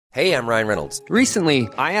Hey, I'm Ryan Reynolds. Recently,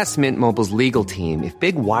 I asked Mint Mobile's legal team if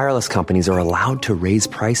big wireless companies are allowed to raise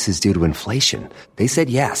prices due to inflation. They said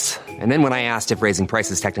yes. And then when I asked if raising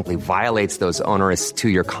prices technically violates those onerous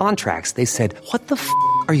two-year contracts, they said, "What the f***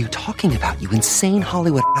 are you talking about, you insane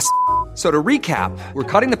Hollywood ass?" So to recap, we're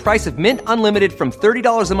cutting the price of Mint Unlimited from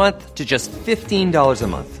 $30 a month to just $15 a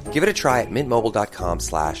month. Give it a try at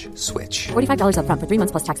mintmobile.com/switch. $45 up front for 3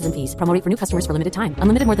 months plus taxes and fees. Promo rate for new customers for limited time.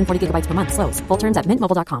 Unlimited more than 40 gigabytes per month. Slows full terms at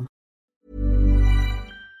mintmobile.com.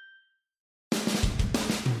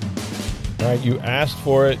 All right, you asked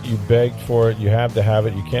for it, you begged for it, you have to have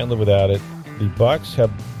it, you can't live without it. The Bucs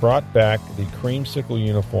have brought back the Creamsicle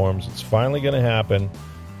uniforms. It's finally going to happen.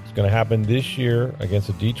 It's going to happen this year against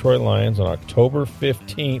the Detroit Lions on October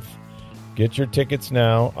 15th. Get your tickets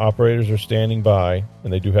now. Operators are standing by,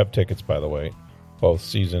 and they do have tickets, by the way, both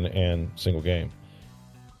season and single game.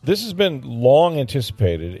 This has been long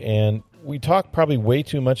anticipated, and we talk probably way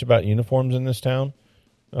too much about uniforms in this town.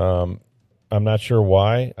 I'm not sure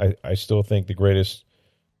why. I still think the greatest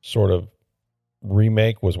sort of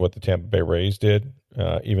remake was what the Tampa Bay Rays did,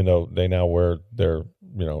 even though they now wear their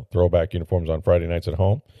throwback uniforms on Friday nights at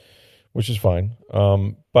home, which is fine.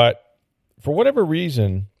 But for whatever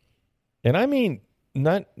reason, and I mean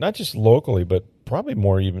not just locally, but probably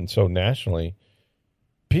more even so nationally,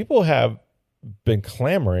 people have been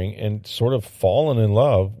clamoring and sort of fallen in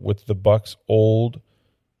love with the Bucs' old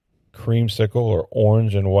creamsicle or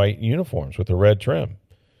orange and white uniforms with the red trim.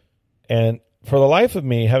 And for the life of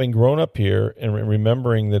me, having grown up here and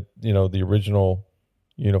remembering that, the original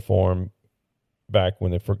uniform back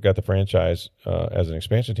when they got the franchise as an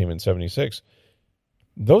expansion team in 76,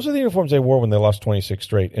 those are the uniforms they wore when they lost 26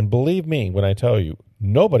 straight. And believe me when I tell you,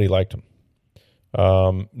 nobody liked them.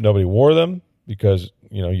 Nobody wore them because,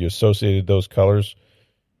 you associated those colors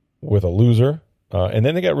with a loser. And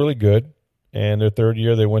then they got really good. And their third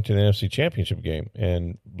year, they went to the NFC Championship game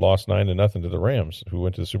and lost 9-0 to the Rams, who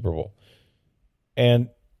went to the Super Bowl. And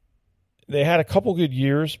they had a couple good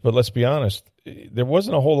years, but let's be honest, there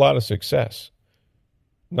wasn't a whole lot of success.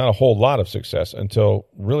 Not a whole lot of success until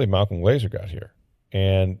really Malcolm Glazer got here.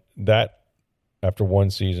 And that, after one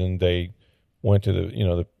season, they went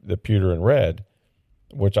to the pewter and red,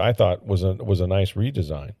 which I thought was a nice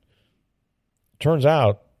redesign. Turns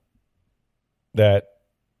out that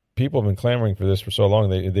people have been clamoring for this for so long.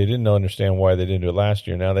 They didn't understand why they didn't do it last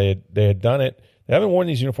year. Now they had done it. They haven't worn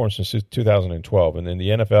these uniforms since 2012, and then the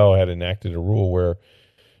NFL had enacted a rule where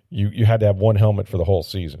you had to have one helmet for the whole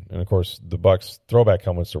season. And of course, the Bucs throwback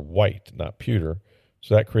helmets are white, not pewter,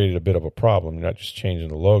 so that created a bit of a problem. You're not just changing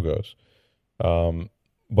the logos.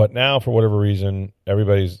 But now, for whatever reason,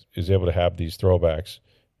 everybody is able to have these throwbacks,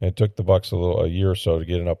 and it took the Bucs a year or so to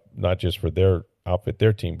get it up, not just for their outfit,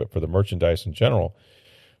 their team, but for the merchandise in general.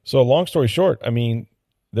 So long story short, I mean,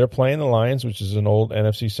 they're playing the Lions, which is an old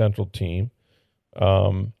NFC Central team.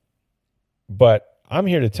 But I'm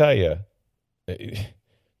here to tell you,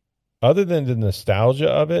 other than the nostalgia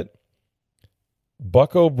of it,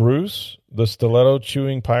 Bucko Bruce, the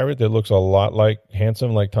stiletto-chewing pirate that looks a lot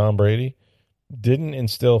handsome like Tom Brady, didn't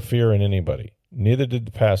instill fear in anybody. Neither did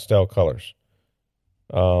the pastel colors.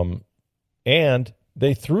 And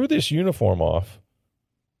they threw this uniform off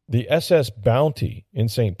the SS Bounty in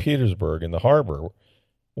St. Petersburg in the harbor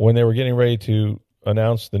when they were getting ready to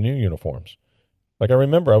announce the new uniforms. I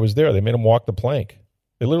remember I was there. They made them walk the plank.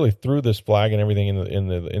 They literally threw this flag and everything into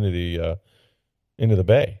the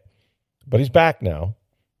bay. But he's back now,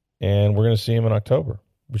 and we're going to see him in October,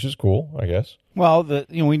 which is cool, I guess. Well,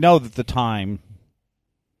 we know that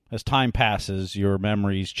as time passes, your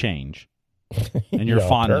memories change. And your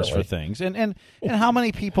fondness for things. And how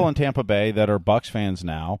many people in Tampa Bay that are Bucs fans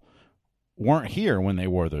now weren't here when they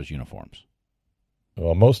wore those uniforms?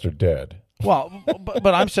 Well, most are dead. Well,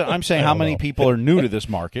 but I'm saying how many people are new to this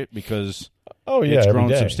market because it's grown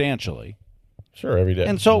substantially. Sure, every day.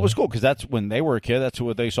 And so it was cool because that's when they were a kid. That's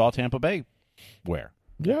what they saw Tampa Bay wear.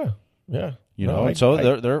 Yeah.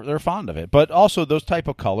 They're fond of it. But also those type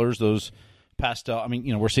of colors, those pastel. I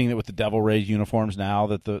mean, we're seeing it with the Devil Rays uniforms now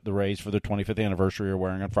that the Rays for their 25th anniversary are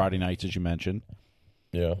wearing on Friday nights, as you mentioned.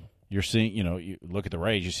 Yeah. You're seeing, you look at the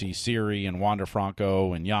Rays, you see Siri and Wander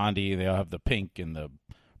Franco and Yandy. They all have the pink and the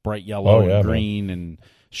bright yellow and green and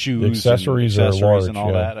shoes, the accessories and are large, and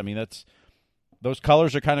all that. I mean, those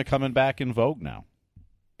colors are kind of coming back in vogue now.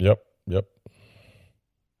 Yep.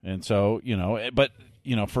 And so, but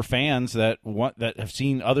for fans that have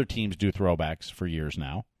seen other teams do throwbacks for years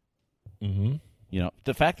now. Mm-hmm.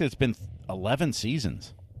 The fact that it's been 11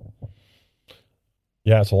 seasons.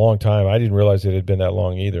 Yeah, it's a long time. I didn't realize it had been that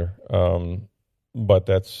long either. But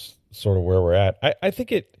that's sort of where we're at. I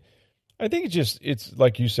think I think it's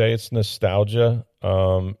like you say, it's nostalgia.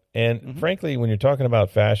 And frankly, when you're talking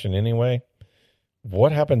about fashion anyway,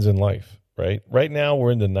 what happens in life, right? Right now,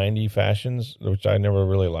 we're in the 90 fashions, which I never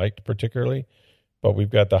really liked particularly. But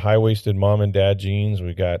we've got the high-waisted mom and dad jeans.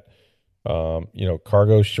 We've got,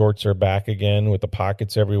 cargo shorts are back again with the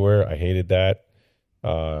pockets everywhere. I hated that.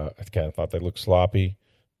 I kind of thought they looked sloppy.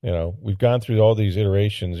 We've gone through all these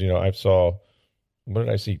iterations. What did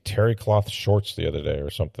I see? Terry cloth shorts the other day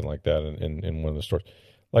or something like that in one of the stores.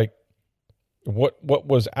 Like, what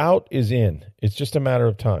was out is in. It's just a matter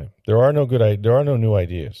of time. There are no new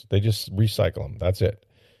ideas. They just recycle them. That's it.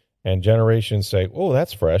 And generations say, "Oh,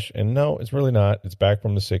 that's fresh," and no, it's really not. It's back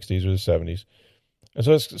from the '60s or the '70s. And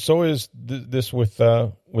so is this with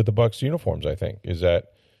the Bucs uniforms. I think is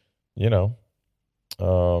that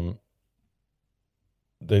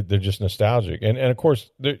they're just nostalgic, and of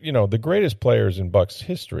course, the greatest players in Bucs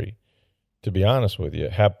history, to be honest with you,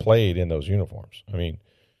 have played in those uniforms. I mean,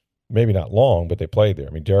 maybe not long, but they played there.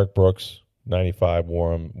 I mean, Derek Brooks, 95,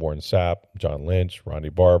 wore them. Warren Sapp, John Lynch, Ronnie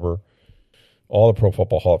Barber. All the Pro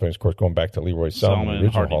Football Hall of Famers, of course, going back to Leroy Selman,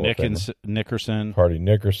 original Hardy Hall of Famer. Nickerson. Hardy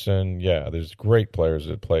Nickerson. Yeah, there's great players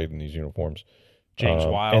that played in these uniforms. James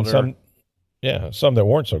Wilder. And some that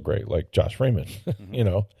weren't so great, like Josh Freeman.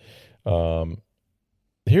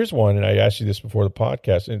 Here's one, and I asked you this before the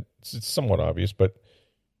podcast, and it's somewhat obvious, but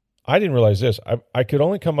I didn't realize this. I could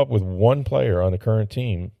only come up with one player on the current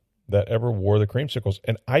team that ever wore the Creamsicles,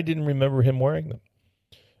 and I didn't remember him wearing them.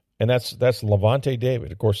 And that's Levante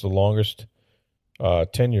David, of course, the longest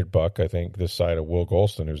tenured Buck, I think, this side of Will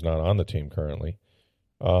Golston, who's not on the team currently.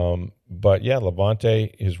 But yeah,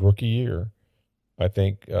 Levante, his rookie year, I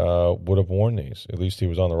think would have worn these. At least he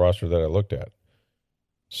was on the roster that I looked at.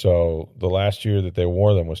 So the last year that they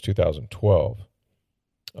wore them was 2012.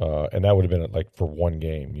 And that would have been like for one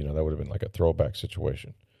game, that would have been like a throwback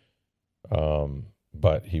situation.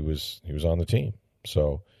 But he was on the team.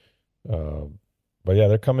 So, but yeah,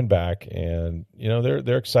 they're coming back, and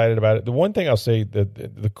they're excited about it. The one thing I'll say,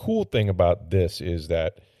 the cool thing about this is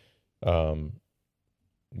that,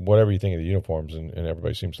 whatever you think of the uniforms, and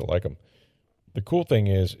everybody seems to like them, the cool thing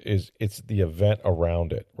is it's the event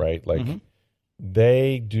around it, right? Like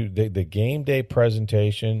the game day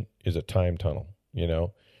presentation is a time tunnel.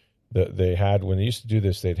 They had, when they used to do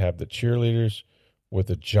this, they'd have the cheerleaders with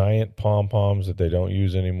the giant pom poms that they don't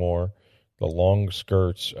use anymore, the long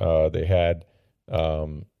skirts. They had.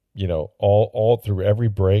 All through every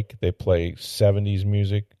break, they play 70s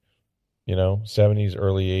music, 70s,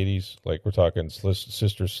 early 80s. Like we're talking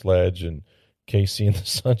Sister Sledge and KC and the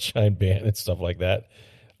Sunshine Band and stuff like that,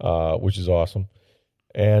 which is awesome.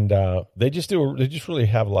 And they just really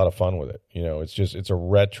have a lot of fun with it. It's a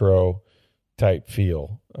retro type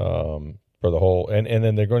feel for the whole. And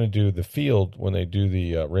then they're going to do the field when they do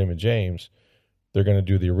the Raymond James. They're going to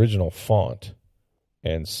do the original font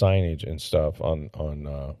and signage and stuff on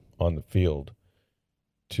the field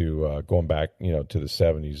to going back, to the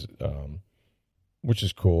 70s, which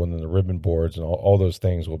is cool. And then the ribbon boards and all those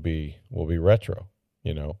things will be retro,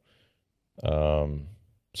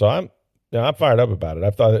 So I'm fired up about it.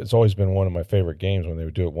 I've thought it's always been one of my favorite games when they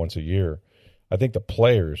would do it once a year. I think the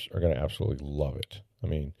players are going to absolutely love it. I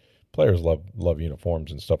mean, players love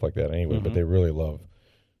uniforms and stuff like that anyway, but they really love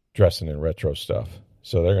dressing in retro stuff.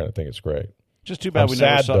 So they're going to think it's great. Just too bad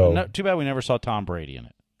too bad we never saw Tom Brady in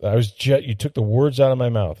it. You took the words out of my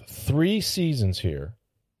mouth. 3 seasons here.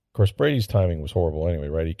 Of course, Brady's timing was horrible anyway,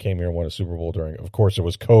 right? He came here and won a Super Bowl of course, it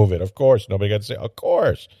was COVID. Of course, nobody got to say, of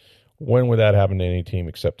course. When would that happen to any team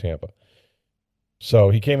except Tampa?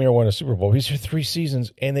 So he came here and won a Super Bowl. He's here 3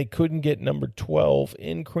 seasons, and they couldn't get number 12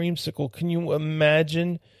 in Creamsicle. Can you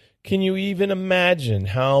imagine? Can you even imagine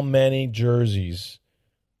how many jerseys,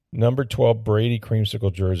 number 12 Brady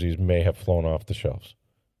Creamsicle jerseys, may have flown off the shelves?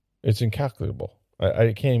 It's incalculable.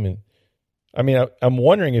 I can't even. I mean, I'm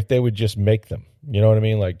wondering if they would just make them. You know what I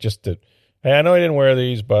mean? Like just to, hey, I know I didn't wear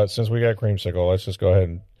these, but since we got Creamsicle, let's just go ahead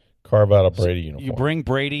and carve out a Brady uniform. You bring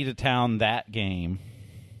Brady to town that game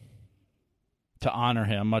to honor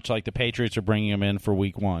him, much like the Patriots are bringing him in for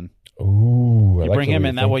Week 1. Ooh, you bring him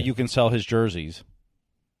in, that way you can sell his jerseys.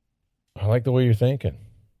 I like the way you're thinking.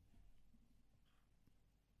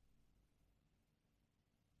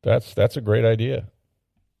 That's a great idea.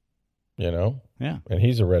 Yeah. And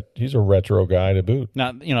he's a retro guy to boot.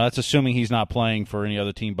 Now, that's assuming he's not playing for any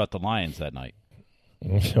other team but the Lions that night.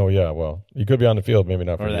 Oh yeah, well, he could be on the field, maybe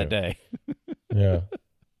not for that day. Yeah.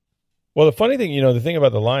 Well, the funny thing, the thing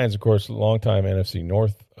about the Lions, of course, longtime NFC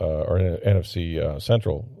North or NFC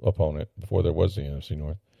Central opponent before there was the NFC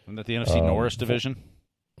North. Isn't that the NFC Norris division?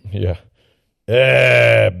 Yeah.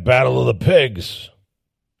 Battle of the Pigs.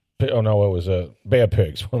 Oh, no, it was Bay of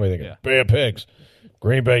Pigs. What am I thinking? Yeah. Bay of Pigs.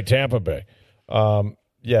 Green Bay, Tampa Bay.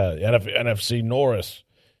 NFC Norris.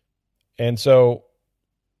 And so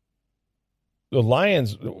the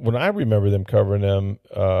Lions, when I remember them covering them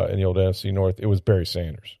in the old NFC North, it was Barry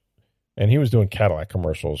Sanders. And he was doing Cadillac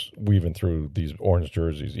commercials, weaving through these orange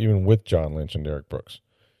jerseys, even with John Lynch and Derek Brooks.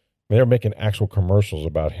 They were making actual commercials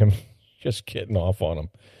about him just getting off on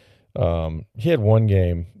him. He had one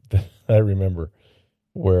game that I remember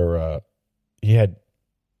where he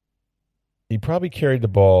probably carried the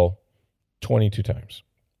ball 22 times.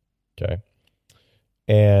 Okay.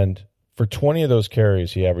 And for 20 of those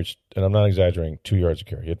carries, he averaged, and I'm not exaggerating, 2 yards a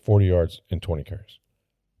carry. He had 40 yards in 20 carries.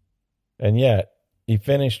 And yet, he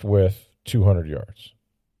finished with 200 yards.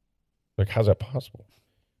 Like, how's that possible?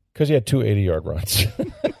 Because he had 2 80-yard runs.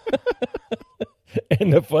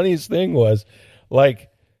 And the funniest thing was, like,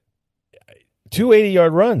 2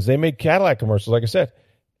 80-yard runs. They made Cadillac commercials, like I said.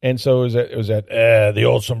 And so it was at the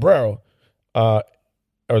old sombrero, or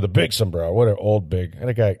the big sombrero, whatever, old big. And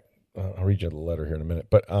a guy, I'll read you the letter here in a minute.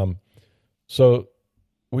 But so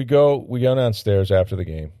we go downstairs after the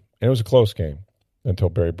game, and it was a close game until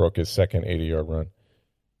Barry broke his second 80-yard run.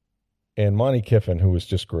 And Monty Kiffin, who was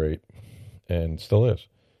just great and still is,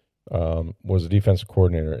 was a defensive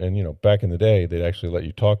coordinator. And, you know, back in the day, they'd actually let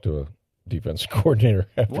you talk to a defensive coordinator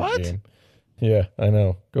after the game. Yeah, I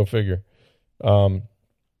know. Go figure.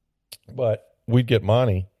 But we'd get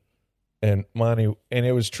Monty, and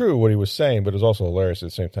it was true what he was saying, but it was also hilarious at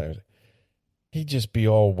the same time. He'd just be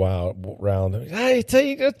all wild round. I tell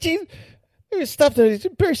you, he stopped him.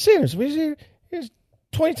 Barry Sanders. He's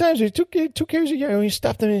 20 times. He took 2 carries a year, and he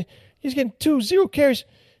stopped him. He's getting 0 carries.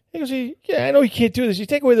 He goes, yeah, I know he can't do this. You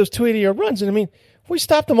take away those 2 80-yard runs, and I mean, we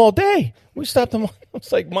stopped him all day. We stopped him.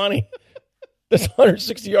 It's like, Monty, that's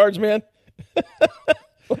 160 yards, man.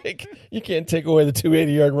 Like, you can't take away the 2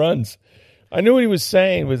 80-yard runs. I knew what he was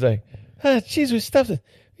saying. Was like, geez, we stuffed it.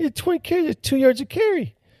 He had 20 carries, 2 yards a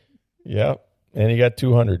carry. Yeah, and he got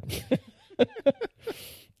 200.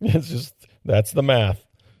 It's just, that's the math,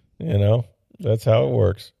 you know. That's how it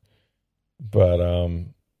works. But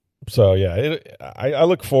so yeah, I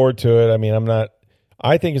look forward to it. I mean,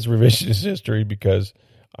 I think it's revisionist history because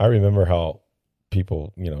I remember how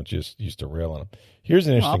people, you know, just used to rail on him. Here's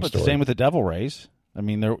an interesting story. The same with the Devil Rays. I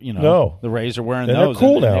mean, the Rays are wearing those. They're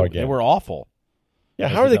cool now again. They were awful. Yeah,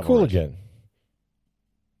 how are they cool again?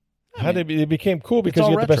 They became cool because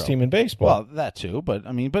you had the best team in baseball. Well, that too, but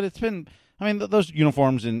it's been. I mean, those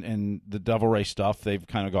uniforms and the Devil Ray stuff, they've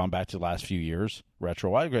kind of gone back to the last few years.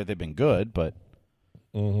 Retro, I agree, they've been good, but.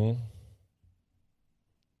 Mm-hmm.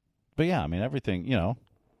 But yeah, I mean, everything, you know.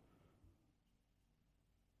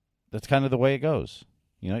 That's kind of the way it goes.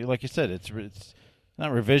 You know, like you said, it's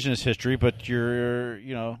not revisionist history, but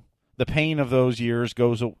the pain of those years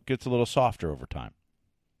gets a little softer over time.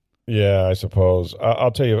 Yeah, I suppose.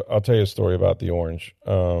 I'll tell you a story about the orange.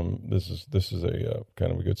 This is a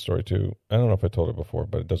kind of a good story too. I don't know if I told it before,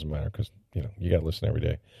 but it doesn't matter because you got to listen every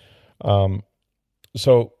day.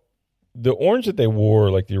 So the orange that they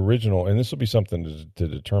wore, like the original, and this will be something to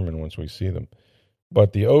determine once we see them.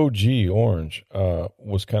 But the OG orange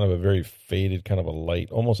was kind of a very faded, kind of a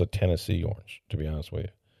light, almost a Tennessee orange, to be honest with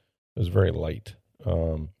you. It was very light.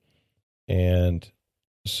 And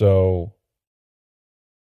so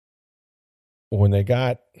when they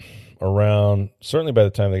got around, certainly by the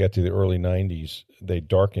time they got to the early 90s, they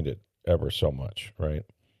darkened it ever so much, right?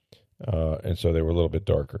 And so they were a little bit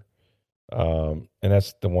darker. And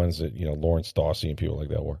that's the ones that, Lawrence Dawsey and people like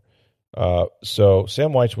that were. So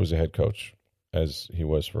Sam Weich was the head coach, as he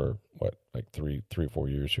was for, like 3 or 4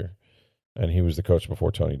 years here. And he was the coach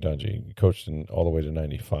before Tony Dungy. He coached all the way to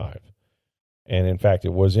 95. And, in fact,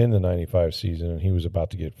 it was in the 95 season, and he was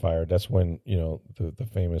about to get fired. That's when, the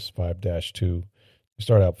famous 5-2. He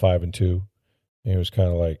started out 5-2. And he was kind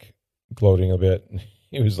of like gloating a bit.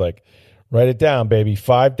 He was like, write it down, baby,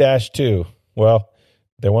 5-2. Well,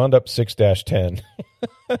 they wound up 6-10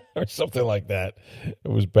 or something like that. It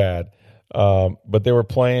was bad. But they were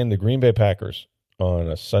playing the Green Bay Packers on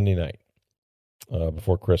a Sunday night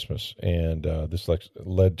before Christmas. And this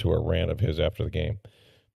led to a rant of his after the game.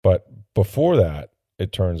 But before that,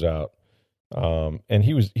 it turns out, and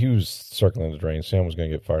he was circling the drain. Sam was going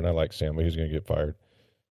to get fired. And I like Sam, but he was going to get fired.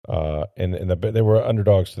 And they were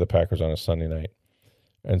underdogs to the Packers on a Sunday night.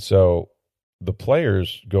 And so the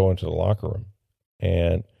players go into the locker room.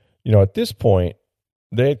 And, at this point,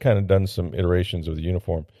 they had kind of done some iterations of the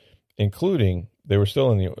uniform, including they were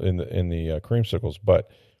still in the creamsicles. But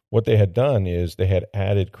what they had done is they had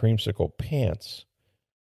added creamsicle pants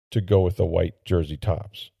to go with the white jersey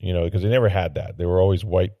tops, because they never had that. They were always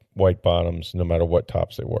white bottoms, no matter what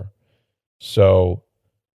tops they were. So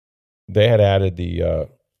they had added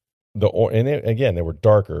again, they were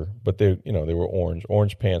darker, but they were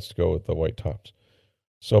orange pants to go with the white tops.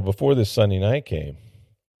 So before this Sunday night game,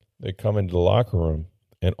 they come into the locker room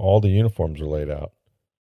and all the uniforms are laid out,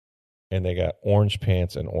 and they got orange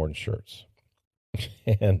pants and orange shirts,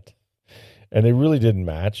 and they really didn't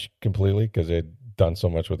match completely because they'd done so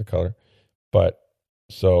much with the color. But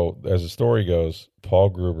so as the story goes, Paul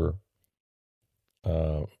Gruber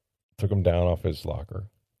took him down off his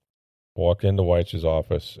locker, walked into Weiss's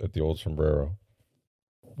office at the old Sombrero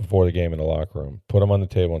before the game in the locker room, put him on the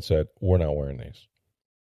table and said, "We're not wearing these."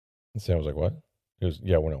 And Sam was like, "What?" He goes,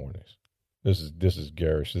 "Yeah, we're not wearing these. This is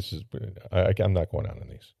garish. I'm not going out in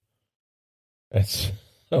these." And so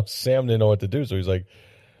Sam didn't know what to do, so he's like,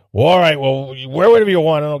 "Well, all right, well, wear whatever you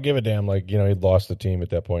want. I don't give a damn." He'd lost the team at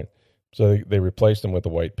that point. So they replaced him with the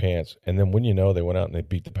white pants. And then when they went out and they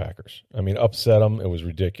beat the Packers. I mean, upset them. It was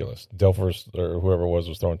ridiculous. Delphers or whoever it was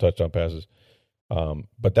throwing touchdown passes.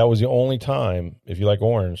 But that was the only time, if you like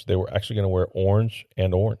orange, they were actually going to wear orange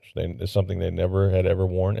and orange. It's something they never had ever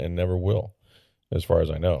worn and never will, as far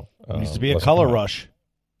as I know. It needs to be a color rush.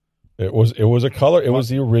 It was a color. It was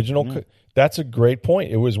the original. Mm-hmm. That's a great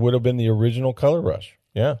point. It would have been the original color rush.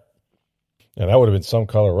 Yeah. And that would have been some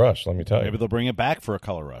color rush, let me tell you. Maybe they'll bring it back for a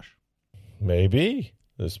color rush. Maybe.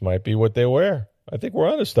 This might be what they wear. I think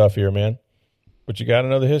we're on to stuff here, man. But you got to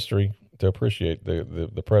know the history to appreciate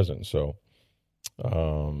the present. So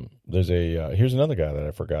here's another guy that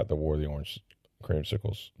I forgot that wore the orange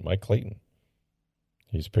creamsicles, Mike Clayton.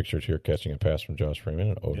 He's pictured here catching a pass from Josh Freeman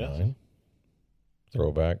in 2009. Yes.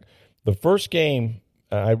 Throwback. The first game,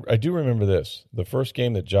 I do remember this. The first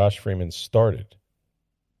game that Josh Freeman started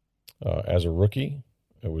as a rookie,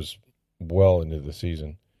 it was well into the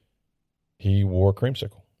season, he wore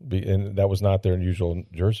creamsicle. And that was not their usual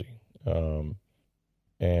jersey.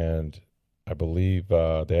 And I believe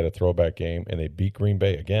they had a throwback game, and they beat Green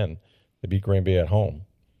Bay again. They beat Green Bay at home.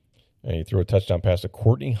 And he threw a touchdown pass to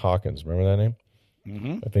Courtney Hawkins. Remember that name?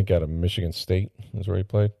 Mm-hmm. I think out of Michigan State is where he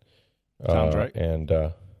played. Sounds right. And,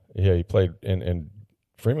 he played, and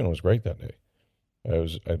Freeman was great that day. I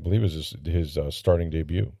believe it was his starting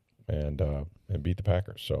debut, and beat the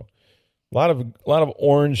Packers. So a lot of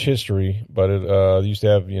orange history, but it used to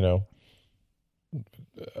have, the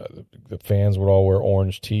fans would all wear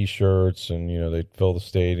orange T-shirts, and they'd fill the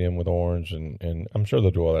stadium with orange, and I'm sure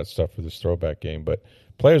they'll do all that stuff for this throwback game. But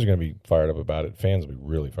players are going to be fired up about it. Fans will be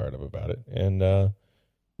really fired up about it, and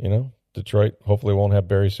Detroit hopefully won't have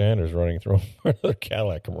Barry Sanders running through another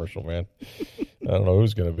Cadillac commercial. Man, I don't know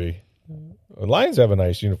who's going to be. The Lions have a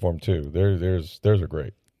nice uniform too. Theirs are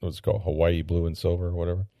great. What's it called? Hawaii blue and silver or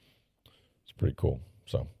whatever. It's pretty cool.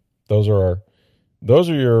 So those are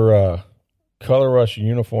your Color Rush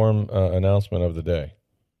uniform announcement of the day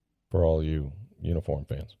for all you uniform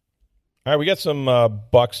fans. All right, we got some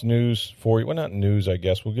Bucs news for you. Well, not news, I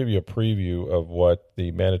guess. We'll give you a preview of what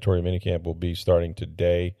the mandatory minicamp will be starting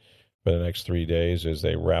today for the next 3 days as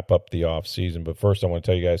they wrap up the off season. But first, I want to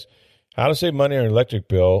tell you guys how to save money on your electric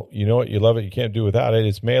bill. You know it, you love it, you can't do without it.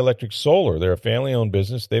 It's May Electric Solar. They're a family-owned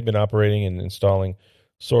business. They've been operating and installing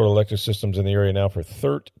solar electric systems in the area now for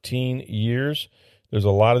 13 years. There's a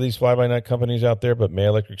lot of these fly-by-night companies out there, but May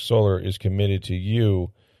Electric Solar is committed to you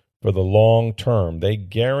for the long term. They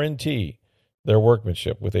guarantee their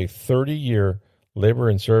workmanship with a 30-year labor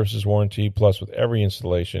and services warranty, plus with every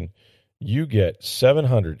installation, you get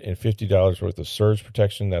 $750 worth of surge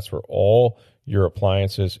protection. That's for all your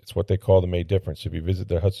appliances. It's what they call the May Difference. If you visit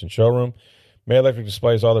their Hudson showroom, May Electric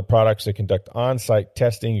displays all their products. They conduct on-site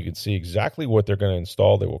testing. You can see exactly what they're going to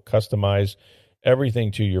install. They will customize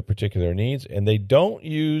everything to your particular needs, and they don't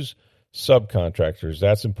use subcontractors.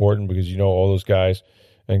 That's important because all those guys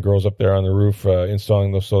and girls up there on the roof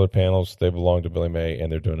installing those solar panels, they belong to Billy May,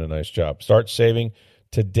 and they're doing a nice job. Start saving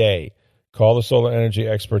today. Call the solar energy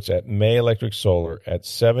experts at May Electric Solar at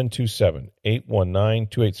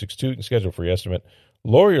 727-819-2862 and schedule a free estimate.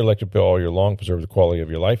 Lower your electric bill all year long, preserve the quality of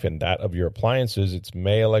your life and that of your appliances. It's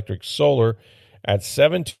May Electric Solar at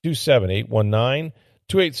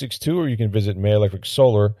 727-819-2862, or you can visit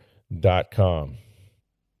mayelectricsolar.com.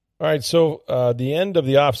 All right, so the end of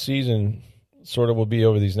the off-season sort of will be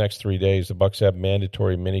over these next 3 days. The Bucs have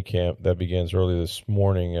mandatory minicamp that begins early this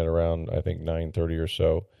morning at around, I think, 9:30 or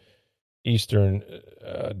so Eastern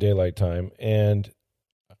Daylight Time. And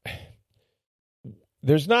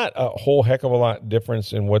there's not a whole heck of a lot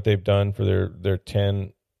difference in what they've done for their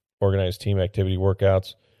 10 organized team activity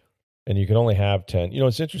workouts. And you can only have 10.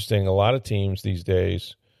 It's interesting. A lot of teams these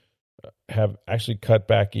days have actually cut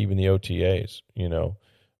back even the OTAs,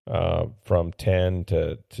 from 10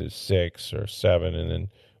 to 6 or 7, and then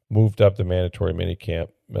moved up the mandatory minicamp.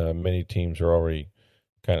 Many teams are already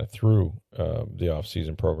kind of through the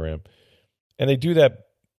off-season program. And they do that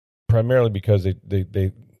primarily because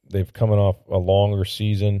they've coming off a longer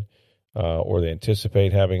season, or they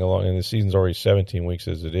anticipate having and the season's already 17 weeks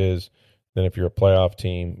as it is. Then if you're a playoff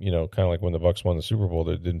team, kind of like when the Bucs won the Super Bowl,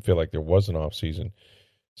 it didn't feel like there was an off season.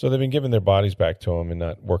 So they've been giving their bodies back to them and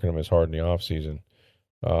not working them as hard in the off season.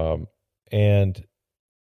 And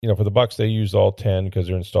for the Bucs, they used all 10 because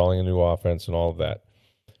they're installing a new offense and all of that.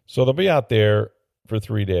 So they'll be out there for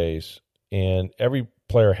 3 days, and every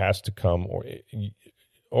player has to come,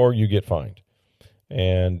 or you get fined.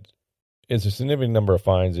 And it's a significant number of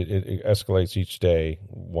fines. It escalates each day,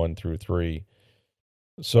 1 through 3.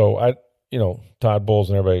 So Todd Bowles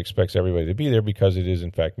and everybody expects everybody to be there because it is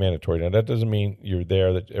in fact mandatory. Now that doesn't mean you're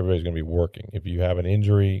there that everybody's going to be working. If you have an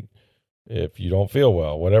injury, if you don't feel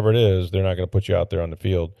well, whatever it is, they're not going to put you out there on the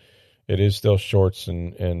field. It is still shorts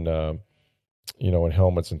and and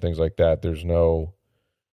helmets and things like that. There's no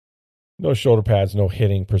shoulder pads, no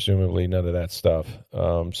hitting, presumably, none of that stuff.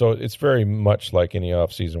 So it's very much like any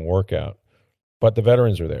off-season workout. But the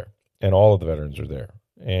veterans are there, and all of the veterans are there.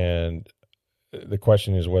 And the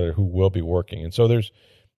question is who will be working. And so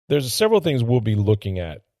there's several things we'll be looking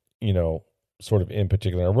at, sort of in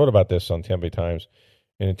particular. I wrote about this on Tampa Bay Times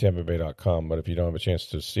and at TampaBay.com, but if you don't have a chance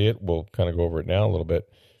to see it, we'll kind of go over it now a little bit.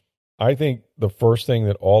 I think the first thing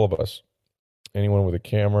that all of us, anyone with a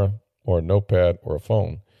camera or a notepad or a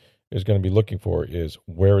phone, is going to be looking for is,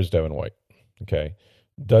 where is Devin White? Okay.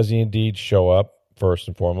 Does he indeed show up? First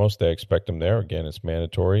and foremost, they expect him there. Again, it's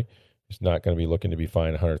mandatory. He's not going to be looking to be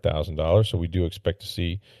fined $100,000. So we do expect to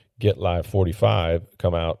see Get Live 45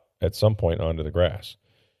 come out at some point onto the grass.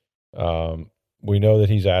 We know that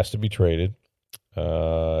he's asked to be traded,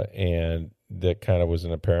 and that kind of was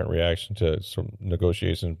an apparent reaction to some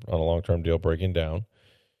negotiations on a long-term deal breaking down.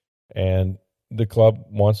 And the club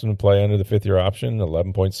wants him to play under the fifth-year option,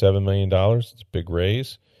 $11.7 million. It's a big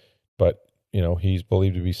raise, but he's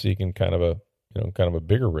believed to be seeking kind of a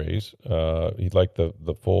bigger raise. He'd like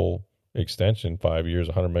the full extension, 5 years,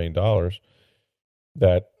 $100 million,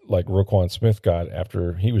 that like Roquan Smith got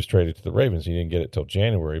after he was traded to the Ravens. He didn't get it till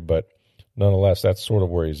January, but nonetheless, that's sort of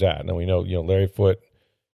where he's at. Now we know, Larry Foote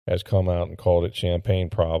has come out and called it champagne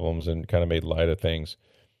problems and kind of made light of things.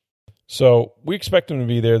 So we expect him to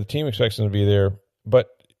be there. The team expects him to be there. But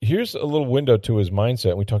here's a little window to his mindset.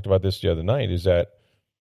 And we talked about this the other night, is that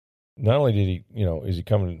not only did he, is he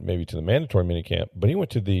coming maybe to the mandatory minicamp, but he went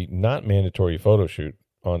to the not mandatory photo shoot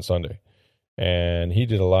on Sunday. And he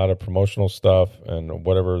did a lot of promotional stuff and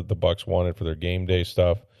whatever the Bucs wanted for their game day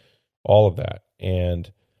stuff, all of that.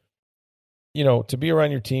 And, to be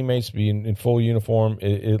around your teammates, be in full uniform,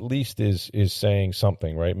 it at least is saying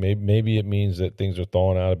something, right? Maybe it means that things are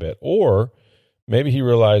thawing out a bit. Or maybe he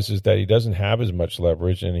realizes that he doesn't have as much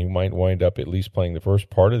leverage and he might wind up at least playing the first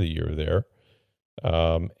part of the year there.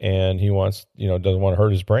 And he wants, doesn't want to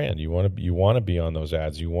hurt his brand. You want to be on those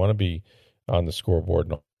ads. You want to be on the scoreboard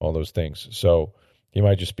and all those things. So he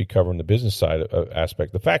might just be covering the business side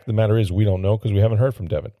aspect. The fact of the matter is we don't know because we haven't heard from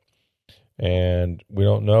Devin. And we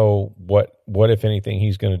don't know what if anything,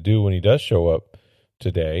 he's going to do when he does show up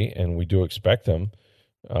today, and we do expect him.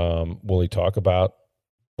 Will he talk about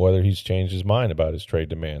whether he's changed his mind about his trade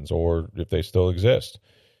demands or if they still exist?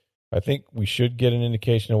 I think we should get an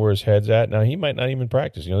indication of where his head's at. Now, he might not even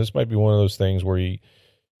practice. This might be one of those things where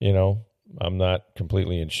I'm not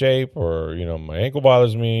completely in shape, or, my ankle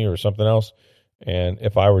bothers me or something else. And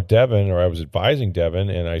if I were Devin, or I was advising Devin,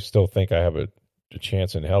 and I still think I have a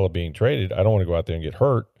chance in hell of being traded, I don't want to go out there and get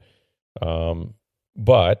hurt.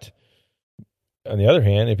 But on the other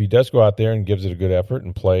hand, if he does go out there and gives it a good effort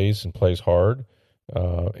and plays hard,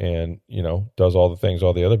 and does all the things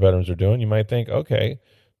all the other veterans are doing, you might think, okay,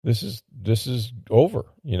 this is over.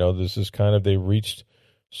 This is kind of, they reached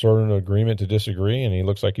sort of an agreement to disagree, and he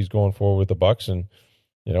looks like he's going forward with the Bucs, and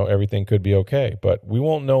everything could be okay. But we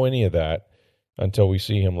won't know any of that until we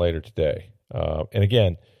see him later today. And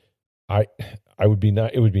again, it would be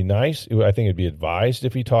nice. I think it'd be advised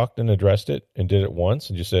if he talked and addressed it and did it once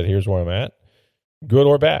and just said, "Here's where I'm at," good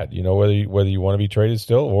or bad. Whether you want to be traded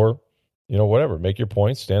still or whatever. Make your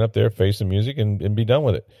points, stand up there, face the music, and be done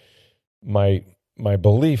with it. My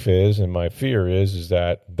belief is, and my fear is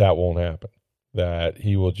that won't happen. That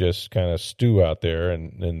he will just kind of stew out there,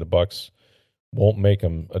 and the Bucs won't make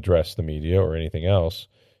him address the media or anything else,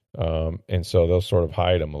 and so they'll sort of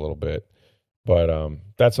hide him a little bit. But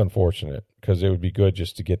that's unfortunate, because it would be good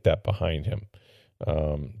just to get that behind him.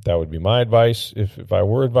 That would be my advice if I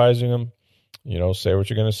were advising him. Say what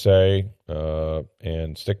you're going to say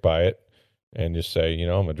and stick by it, and just say,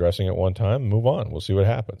 I'm addressing it one time, move on. We'll see what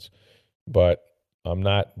happens. But I'm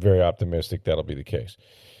not very optimistic that'll be the case.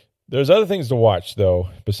 There's other things to watch, though,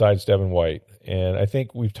 besides Devin White, and I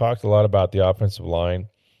think we've talked a lot about the offensive line.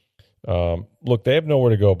 Look, they have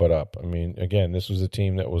nowhere to go but up. I mean, again, this was a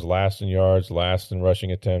team that was last in yards, last in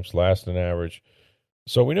rushing attempts, last in average.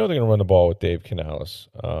 So we know they're going to run the ball with Dave Canales.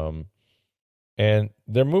 And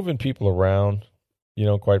they're moving people around,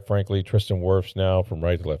 quite frankly. Tristan Wirfs now from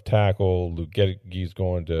right to left tackle. Luke Getty's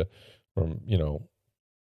going from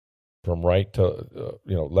right to,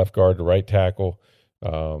 left guard to right tackle.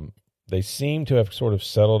 They seem to have sort of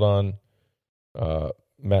settled on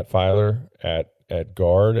Matt Filer at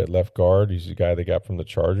guard, at left guard. He's the guy they got from the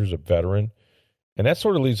Chargers, a veteran. And that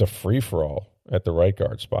sort of leaves a free-for-all at the right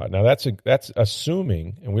guard spot. Now, that's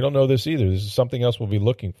assuming, and we don't know this either. This is something else we'll be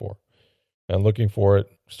looking for. And looking for it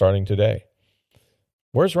starting today.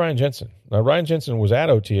 Where's Ryan Jensen? Now, Ryan Jensen was at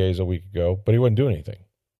OTAs a week ago, but he wasn't doing anything.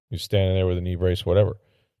 He was standing there with a knee brace, whatever.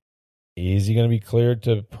 Is he going to be cleared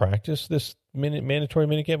to practice this mandatory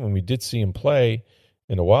minicamp? When we did see him play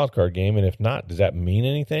in the wild card game, and if not, does that mean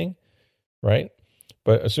anything? Right?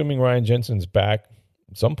 But assuming Ryan Jensen's back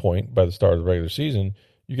at some point by the start of the regular season,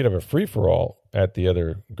 you could have a free-for-all at the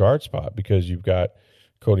other guard spot because you've got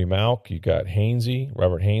Cody Malk, you got Hainsey,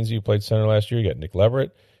 Robert Hainsey, who played center last year. You got Nick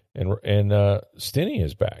Leverett, and Stinney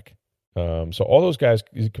is back. So all those guys,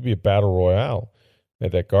 it could be a battle royale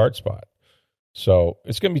at that guard spot. So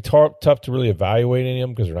it's going to be tough to really evaluate any of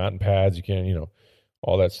them because they're not in pads. You can't,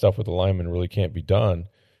 all that stuff with the linemen really can't be done.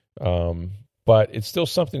 But it's still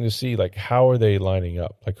something to see, like, how are they lining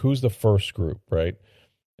up? Like, who's the first group, right?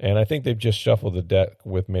 And I think they've just shuffled the deck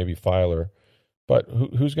with maybe Filer. But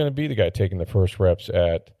who's going to be the guy taking the first reps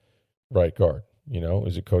at right guard?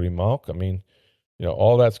 Is it Cody Malk? I mean,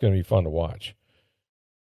 all that's going to be fun to watch.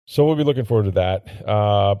 So we'll be looking forward to that.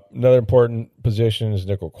 Another important position is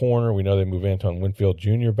nickel corner. We know they move Anton Winfield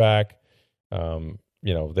Jr. back.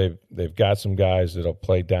 They've got some guys that'll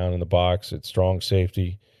play down in the box at strong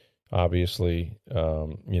safety. Obviously,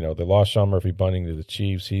 they lost Sean Murphy-Bunting to the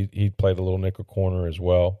Chiefs. He played a little nickel corner as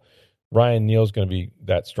well. Ryan Neal's going to be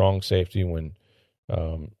that strong safety when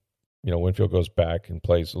Winfield goes back and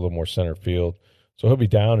plays a little more center field. So he'll be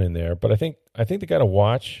down in there. But I think the guy to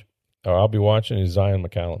watch, or I'll be watching, is Zion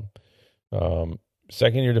McCallum.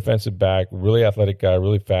 Second-year defensive back, really athletic guy,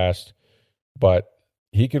 really fast. But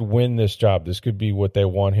he could win this job. This could be what they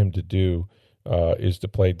want him to do, is to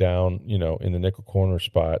play down, in the nickel corner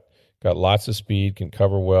spot. Got lots of speed, can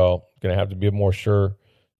cover well. Going to have to be a more sure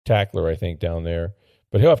tackler, I think, down there.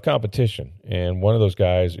 But he'll have competition. And one of those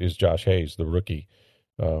guys is Josh Hayes, the rookie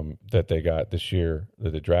that they got this year,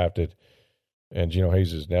 that they drafted. And Geno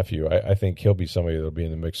Hayes' nephew. I think he'll be somebody that'll be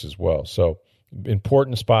in the mix as well. So,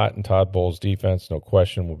 important spot in Todd Bowles' defense, no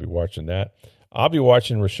question. We'll be watching that. I'll be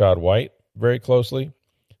watching Rachaad White very closely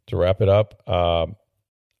to wrap it up.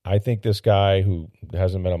 I think this guy, who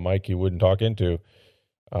hasn't met a mic he wouldn't talk into,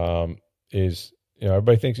 is,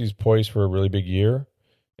 everybody thinks he's poised for a really big year,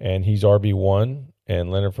 and he's RB1. And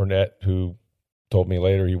Leonard Fournette, who told me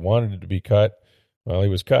later he wanted to be cut, well, he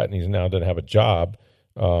was cut, and he's now doesn't have a job.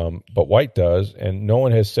 But White does, and no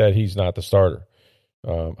one has said he's not the starter.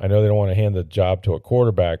 I know they don't want to hand the job to a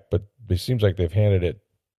quarterback, but it seems like they've handed it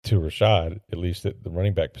to Rachaad, at least at the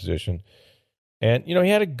running back position. And, he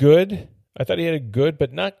had I thought he had a good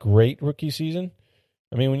but not great rookie season.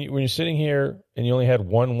 I mean, when you're sitting here and you only had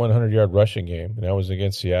one 100-yard rushing game, and that was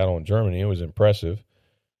against Seattle and Germany, it was impressive.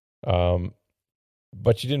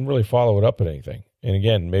 But you didn't really follow it up with anything. And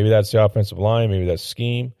again, maybe that's the offensive line, maybe that's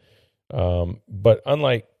scheme. But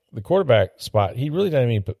unlike the quarterback spot, he really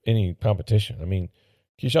didn't have any competition. I mean,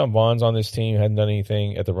 Keyshawn Vaughn's on this team, hadn't done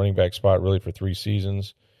anything at the running back spot really for 3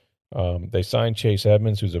 seasons. They signed Chase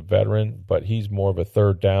Edmonds, who's a veteran, but he's more of a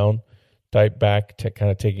third down type back, kind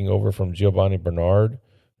of taking over from Giovanni Bernard,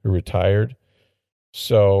 who retired.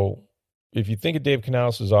 So if you think of Dave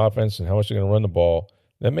Canales' offense and how much they're going to run the ball,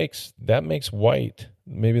 that makes White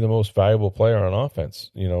maybe the most valuable player on offense,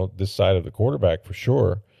 this side of the quarterback for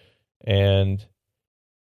sure. And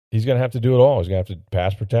he's going to have to do it all. He's going to have to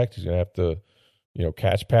pass protect. He's going to have to,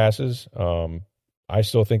 catch passes. I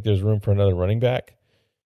still think there's room for another running back,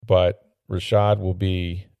 but Rachaad will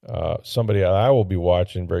be somebody I will be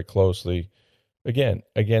watching very closely. Again,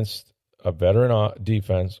 against a veteran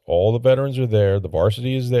defense, all the veterans are there. The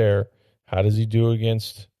varsity is there. How does he do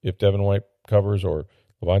against, if Devin White covers or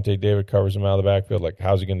Levante David covers him out of the backfield? Like,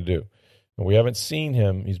 how's he going to do? And we haven't seen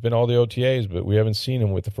him. He's been all the OTAs, but we haven't seen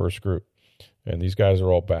him with the first group. And these guys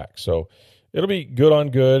are all back. So it'll be good on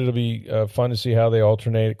good. It'll be fun to see how they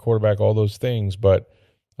alternate at quarterback, all those things. But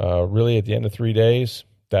really, at the end of 3 days,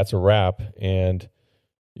 that's a wrap. And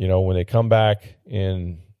when they come back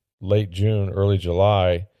in late June, early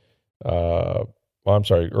July,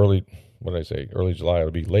 early July.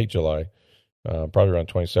 It'll be late July, probably around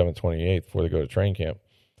 27th, 28th before they go to training camp.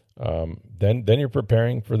 Then you're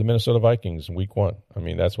preparing for the Minnesota Vikings in week 1. I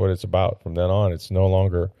mean, that's what it's about. From then on, it's no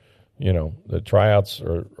longer, the tryouts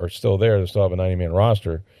are still there. They still have a 90-man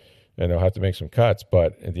roster, and they'll have to make some cuts.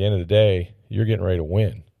 But at the end of the day, you're getting ready to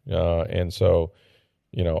win. And so,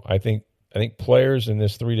 I think players in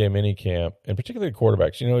this 3-day mini camp, and particularly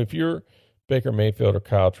quarterbacks, if you're Baker Mayfield or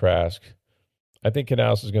Kyle Trask, I think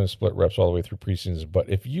Canales is going to split reps all the way through preseason. But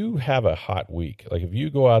if you have a hot week, like if you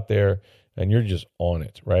go out there and you're just on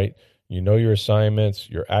it, right? You know your assignments,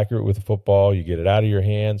 you're accurate with the football, you get it out of your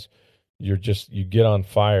hands, you get on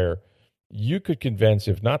fire, you could convince,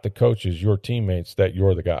 if not the coaches, your teammates that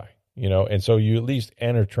you're the guy, And so you at least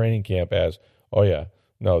enter training camp as, oh yeah,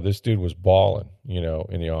 no, this dude was balling, in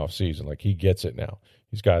the offseason. Like, he gets it now.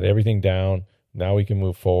 He's got everything down. Now we can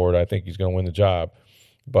move forward. I think he's going to win the job.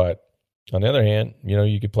 But on the other hand,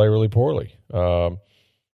 you could play really poorly. So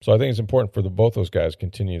I think it's important for both those guys to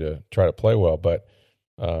continue to try to play well. But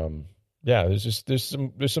there's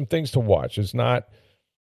some things to watch. It's not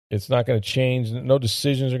going to change. No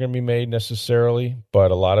decisions are going to be made necessarily,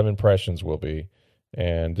 but a lot of impressions will be.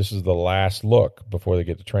 And this is the last look before they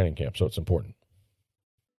get to training camp, so it's important.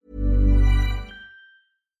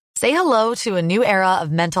 Say hello to a new era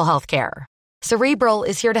of mental health care. Cerebral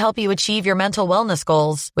is here to help you achieve your mental wellness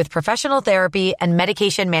goals with professional therapy and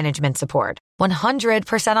medication management support.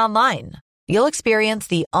 100% online. You'll experience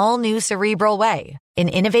the all-new Cerebral Way, an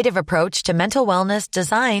innovative approach to mental wellness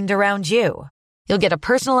designed around you. You'll get a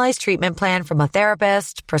personalized treatment plan from a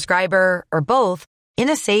therapist, prescriber, or both in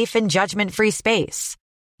a safe and judgment-free space.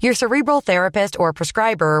 Your Cerebral therapist or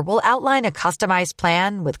prescriber will outline a customized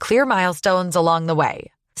plan with clear milestones along the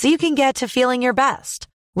way, so you can get to feeling your best.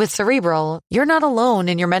 With Cerebral, you're not alone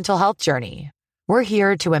in your mental health journey. We're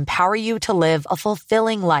here to empower you to live a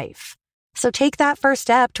fulfilling life. So take that first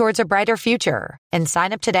step towards a brighter future and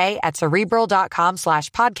sign up today at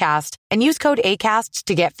Cerebral.com/podcast and use code ACAST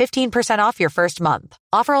to get 15% off your first month.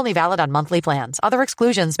 Offer only valid on monthly plans. Other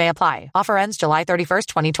exclusions may apply. Offer ends July 31st,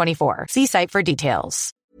 2024. See site for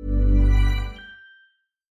details.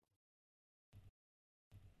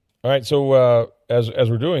 All right, so as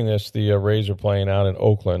we're doing this, the Rays are playing out in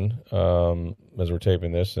Oakland as we're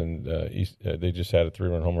taping this, and they just had a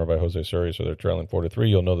 3-run home run by Jose Suri, so they're trailing 4-3.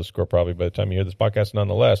 You'll know the score probably by the time you hear this podcast.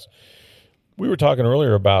 Nonetheless, we were talking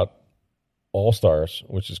earlier about All-Stars,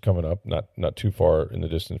 which is coming up, not too far in the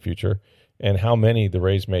distant future, and how many the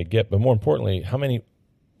Rays may get, but more importantly, how many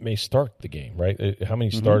may start the game, right? How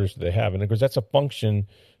many starters do they have? And because that's a function,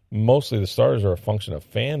 mostly the starters are a function of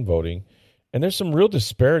fan voting. And there's some real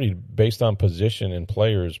disparity based on position and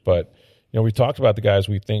players, but we talked about the guys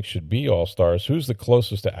we think should be all-stars. Who's the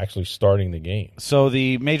closest to actually starting the game? So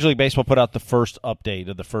the Major League Baseball put out the first update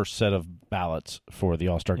of the first set of ballots for the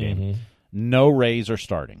All-Star game. No Rays are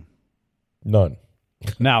starting. None.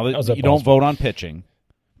 Now, you don't vote on pitching.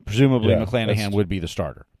 Presumably McClanahan would be the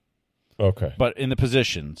starter. Okay. But in the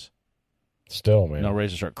positions, still, man. No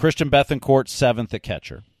Rays are starting. Christian Bethancourt, 7th at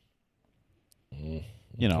catcher. Okay.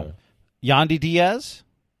 Yandy Diaz,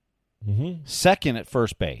 2nd at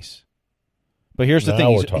first base. But here's the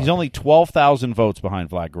thing. He's only 12,000 votes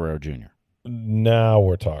behind Vlad Guerrero Jr. Now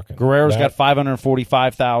we're talking. Guerrero's got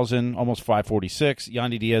 545,000, almost 546.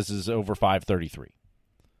 Yandy Diaz is over 533.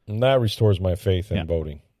 And that restores my faith in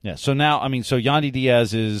voting. Yeah, so now, so Yandy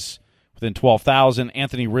Diaz is within 12,000.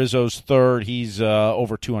 Anthony Rizzo's 3rd. He's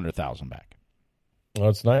over 200,000 back. Well,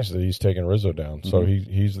 it's nice that he's taking Rizzo down. So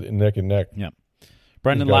he's neck and neck. Yeah.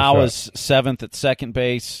 Brendan Lau is 7th at second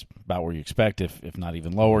base, about where you expect, if not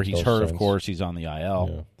even lower. He's hurt, of course. He's on the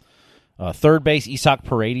IL. Yeah. Third base, Isaac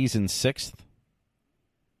Paredes in 6th.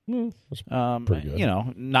 That's pretty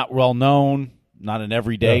good. Not well known, not an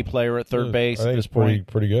everyday player at third base at this point.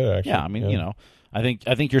 Pretty good, actually. Yeah, I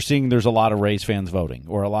think you're seeing there's a lot of Rays fans voting,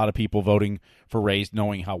 or a lot of people voting for Rays,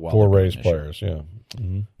 knowing how well. 4 Rays players, yeah.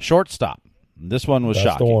 Shortstop. This one was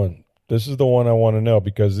shocking. The one. This is the one I want to know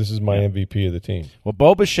because this is my MVP of the team. Well,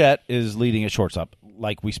 Bo Bichette is leading at shortstop,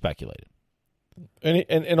 like we speculated. And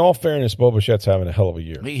in all fairness, Bo Bichette's having a hell of a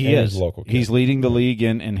year. He is. Local kid. He's leading the league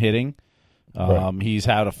in hitting. He's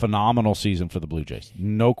had a phenomenal season for the Blue Jays.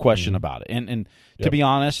 No question about it. And to be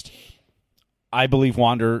honest, I believe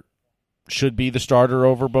Wander should be the starter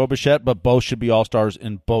over Bo Bichette, but both should be all-stars,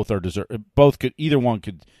 and both are either one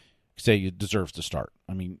could say it deserves to start.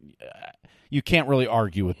 You can't really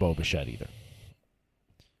argue with Bo Bichette either.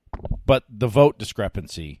 But the vote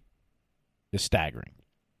discrepancy is staggering.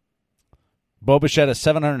 Bo Bichette has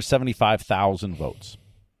 775,000 votes.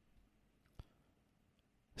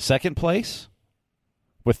 Second place,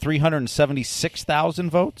 with 376,000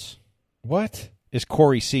 votes, What? is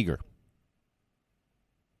Corey Seager.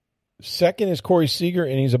 Second is Corey Seager,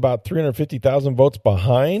 and he's about 350,000 votes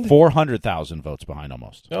behind? 400,000 votes behind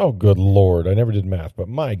almost. Oh, good Lord. I never did math, but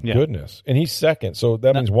my goodness. And he's second, so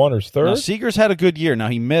that means Wander's third? Now, Seager's had a good year. Now,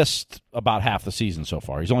 he missed about half the season so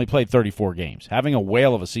far. He's only played 34 games, having a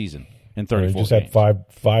whale of a season in 34 He just games. had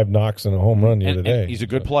five knocks and a home run the other day. And he's a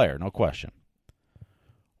good player, no question.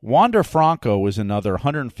 Wander Franco is another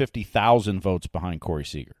 150,000 votes behind Corey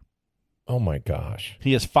Seager. Oh, my gosh.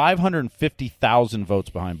 He has 550,000 votes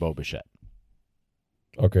behind Bo Bichette.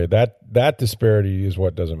 Okay, that disparity is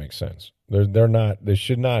what doesn't make sense. They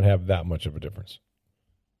should not have that much of a difference.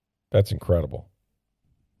 That's incredible.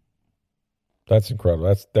 That's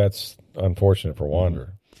unfortunate for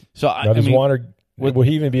Wander. So now, does Wander, will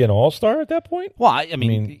he even be an all-star at that point? Well, I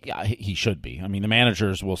mean, yeah, he should be. I mean, the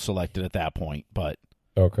managers will select it at that point, but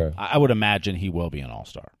okay, I would imagine he will be an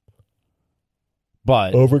all-star.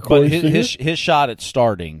 But over Corey his shot at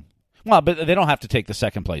starting, well, but they don't have to take the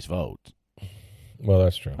second place vote. Well,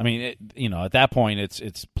 that's true. I mean, at that point,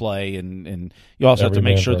 it's play, and you also have to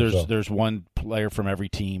make sure there's one player from every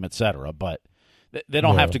team, et cetera. But they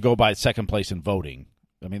don't have to go by second place in voting.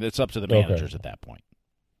 I mean, it's up to the managers at that point.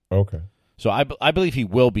 Okay. So I believe he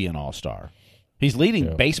will be an all-star. He's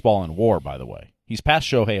leading baseball in WAR, by the way. He's past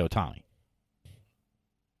Shohei Ohtani.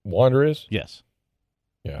 Wander is? Yes.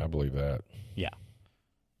 Yeah, I believe that. Yeah.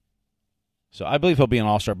 So I believe he'll be an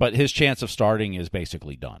all-star, but his chance of starting is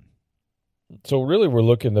basically done. So really, we're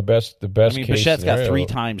looking the best. I mean, Bichette's got 3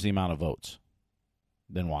 times the amount of votes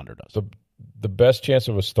than Wander does. The best chance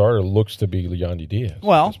of a starter looks to be Yandy Diaz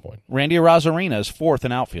at this point. Randy Arozarena is 4th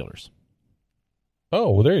in outfielders.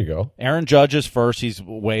 Oh, well, there you go. Aaron Judge is first. He's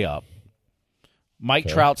way up. Mike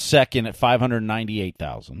Trout's second at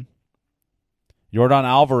 598,000. Yordan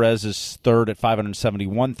Alvarez is third at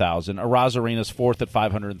 571,000. Arozarena's fourth at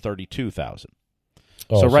 532,000.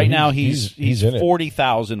 So right now he's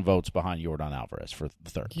 40,000 votes behind Yordan Alvarez for the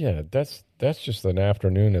third. Yeah, that's just an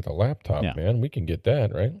afternoon at the laptop, man. We can get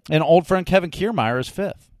that, right? And old friend Kevin Kiermaier is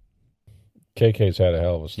fifth. KK's had a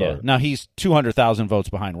hell of a start. Yeah. Now he's 200,000 votes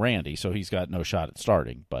behind Randy, so he's got no shot at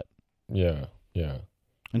starting. But yeah.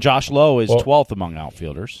 And Josh Lowe is 12th among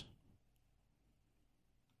outfielders.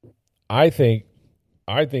 I think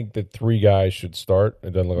that 3 guys should start.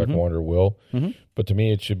 It doesn't look like Wander will, but to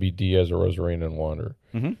me, it should be Diaz, Arozarena, and Wander.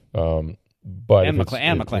 But and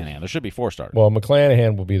McClanahan. There should be 4 starters. Well,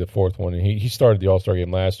 McClanahan will be the 4th one. And he started the All-Star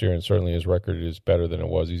game last year, and certainly his record is better than it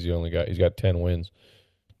was. He's the only guy. He's got 10 wins,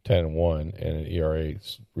 10-1, and an ERA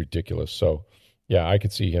is ridiculous. So, yeah, I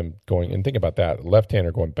could see him going. And think about that.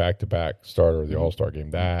 Left-hander going back-to-back starter of the All-Star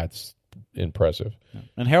game. That's impressive.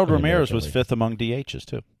 And Harold Ramirez was 5th among DHs,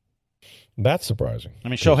 too. That's surprising. I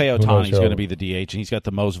mean, Shohei Ohtani is going to be the DH, and he's got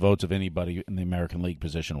the most votes of anybody in the American League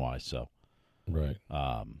position-wise. So, right.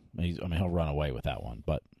 He'll run away with that one.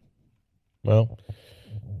 But, well,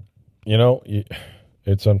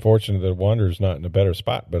 it's unfortunate that Wander's not in a better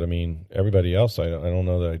spot. But I mean, everybody else, I don't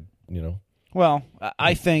know that Well,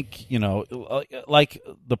 I think like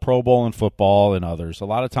the Pro Bowl in football and others, a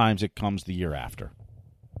lot of times it comes the year after.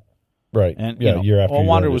 Right. And year after. Well,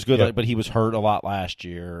 Wander was good, but he was hurt a lot last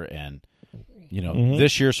year, and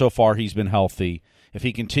this year so far he's been healthy. If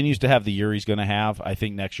he continues to have the year he's going to have, I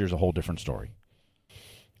think next year's a whole different story.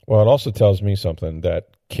 Well, it also tells me something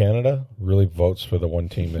that Canada really votes for the one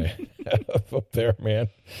team they have up there, man,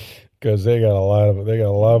 because they got a lot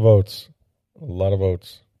of votes,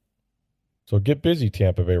 So get busy,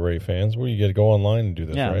 Tampa Bay Ray fans. Where you got to go online and do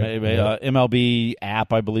this, right? Maybe, MLB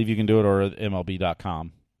app, I believe you can do it, or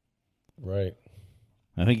MLB.com. Right.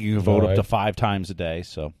 I think you can vote up to 5 times a day,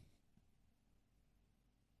 so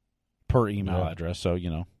per email address. So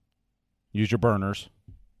use your burners.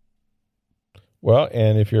 Well,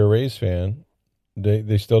 and if you're a Rays fan,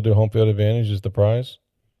 they still do home field advantage as the prize.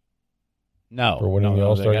 No, for winning the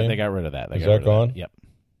All-Star game. They got rid of that. Is that gone? Yep.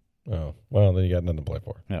 Oh well, then you got nothing to play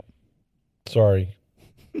for. Yep. Sorry.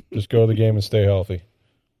 Just go to the game and stay healthy.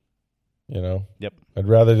 Yep. I'd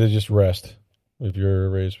rather they just rest. If you're a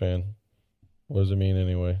Rays fan. What does it mean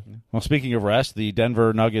anyway? Well, speaking of rest, the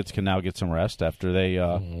Denver Nuggets can now get some rest after they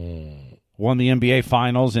won the NBA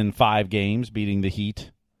Finals in 5 games, beating the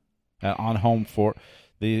Heat on home for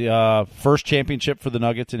the first championship for the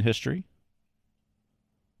Nuggets in history.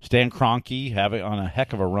 Stan Kroenke having on a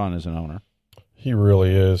heck of a run as an owner. He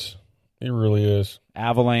really is.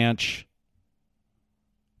 Avalanche,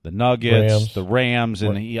 the Nuggets, Rams. the Rams,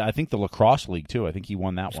 and I think the lacrosse league too. I think he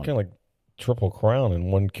won that It's one. kind of like Triple Crown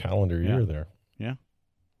in one calendar year there. Yeah.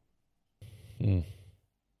 Hmm.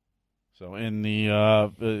 So in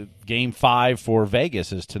the Game 5 for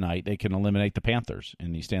Vegas is tonight. They can eliminate the Panthers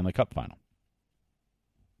in the Stanley Cup final.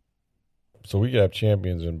 So we could have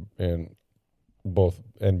champions in both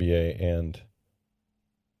NBA and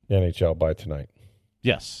NHL by tonight.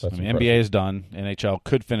 Yes. That's NBA is done. NHL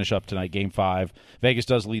could finish up tonight, Game 5. Vegas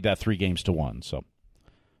does lead that 3-1. So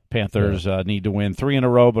Panthers need to win 3 in a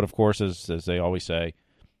row, but of course, as they always say,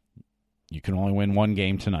 you can only win one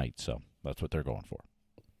game tonight. So that's what they're going for.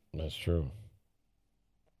 That's true.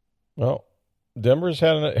 Well, Denver's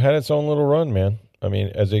had its own little run, man. I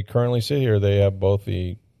mean, as they currently sit here, they have both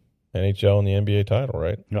the NHL and the NBA title,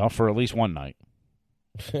 right? Well, for at least one night.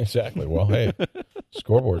 Exactly. Well, hey,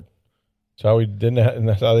 scoreboard. That's how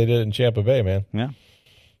that's how they did it in Tampa Bay, man. Yeah.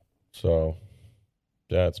 So,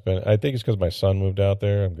 yeah, I think it's because my son moved out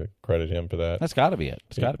there. I'm going to credit him for that. That's got to be it.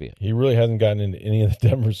 It's got to be it. He really hasn't gotten into any of the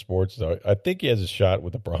Denver sports, though. I think he has a shot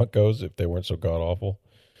with the Broncos if they weren't so god-awful.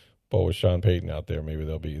 But with Sean Payton out there, maybe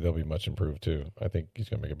they'll be much improved, too. I think he's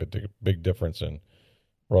going to make a big difference in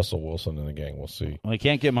Russell Wilson and the gang. We'll see. Well, he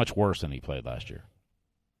can't get much worse than he played last year.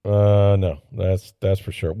 No, that's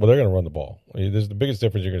for sure. Well, they're going to run the ball. There's the biggest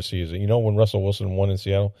difference you're going to see is that, when Russell Wilson won in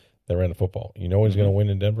Seattle, they ran the football. You know when he's going to win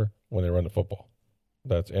in Denver? When they run the football.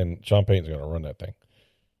 And Sean Payton's going to run that thing.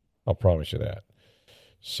 I'll promise you that.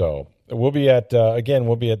 So we'll be at the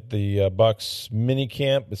Bucs mini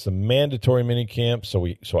camp. It's a mandatory mini camp, so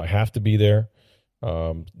I have to be there.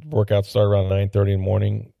 Workouts start around 9:30 in the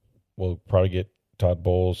morning. We'll probably get Todd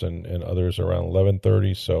Bowles and others around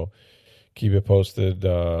 11:30. So keep it posted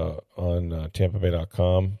on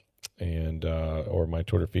TampaBay.com and or my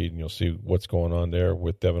Twitter feed, and you'll see what's going on there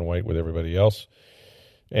with Devin White, with everybody else.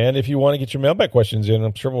 And if you want to get your mailbag questions in,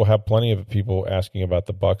 I'm sure we'll have plenty of people asking about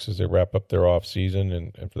the Bucs as they wrap up their off season,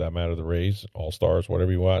 and for that matter, the Rays, All-Stars,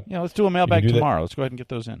 whatever you want. Yeah, let's do a mailbag tomorrow. Let's go ahead and get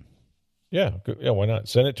those in. Yeah, why not?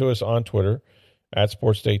 Send it to us on Twitter at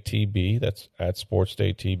SportsDayTB. That's at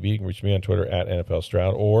SportsDayTB. You can reach me on Twitter at NFL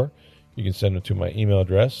Stroud, or you can send it to my email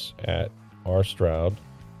address at rstroud.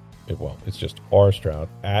 It's just rstroud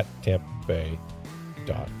at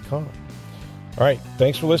TampaBay.com. All right,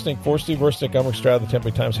 thanks for listening. For Steve Versnick, I'm Rick Stroud of the Tampa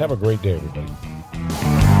Bay Times. Have a great day, everybody.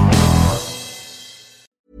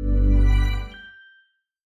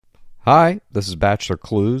 Hi, this is Bachelor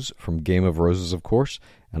Clues from Game of Roses, of course,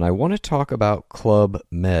 and I want to talk about Club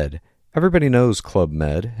Med. Everybody knows Club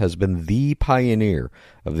Med has been the pioneer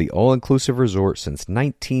of the all-inclusive resort since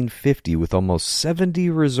 1950, with almost 70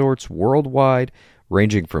 resorts worldwide,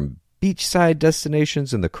 ranging from beachside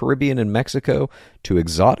destinations in the Caribbean and Mexico to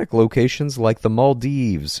exotic locations like the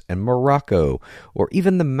Maldives and Morocco, or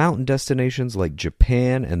even the mountain destinations like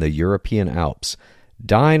Japan and the European Alps.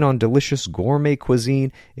 Dine on delicious gourmet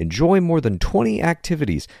cuisine, enjoy more than 20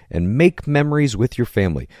 activities, and make memories with your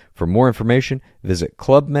family. For more information, visit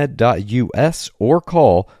clubmed.us or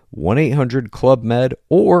call 1-800-CLUB-MED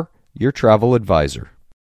or your travel advisor.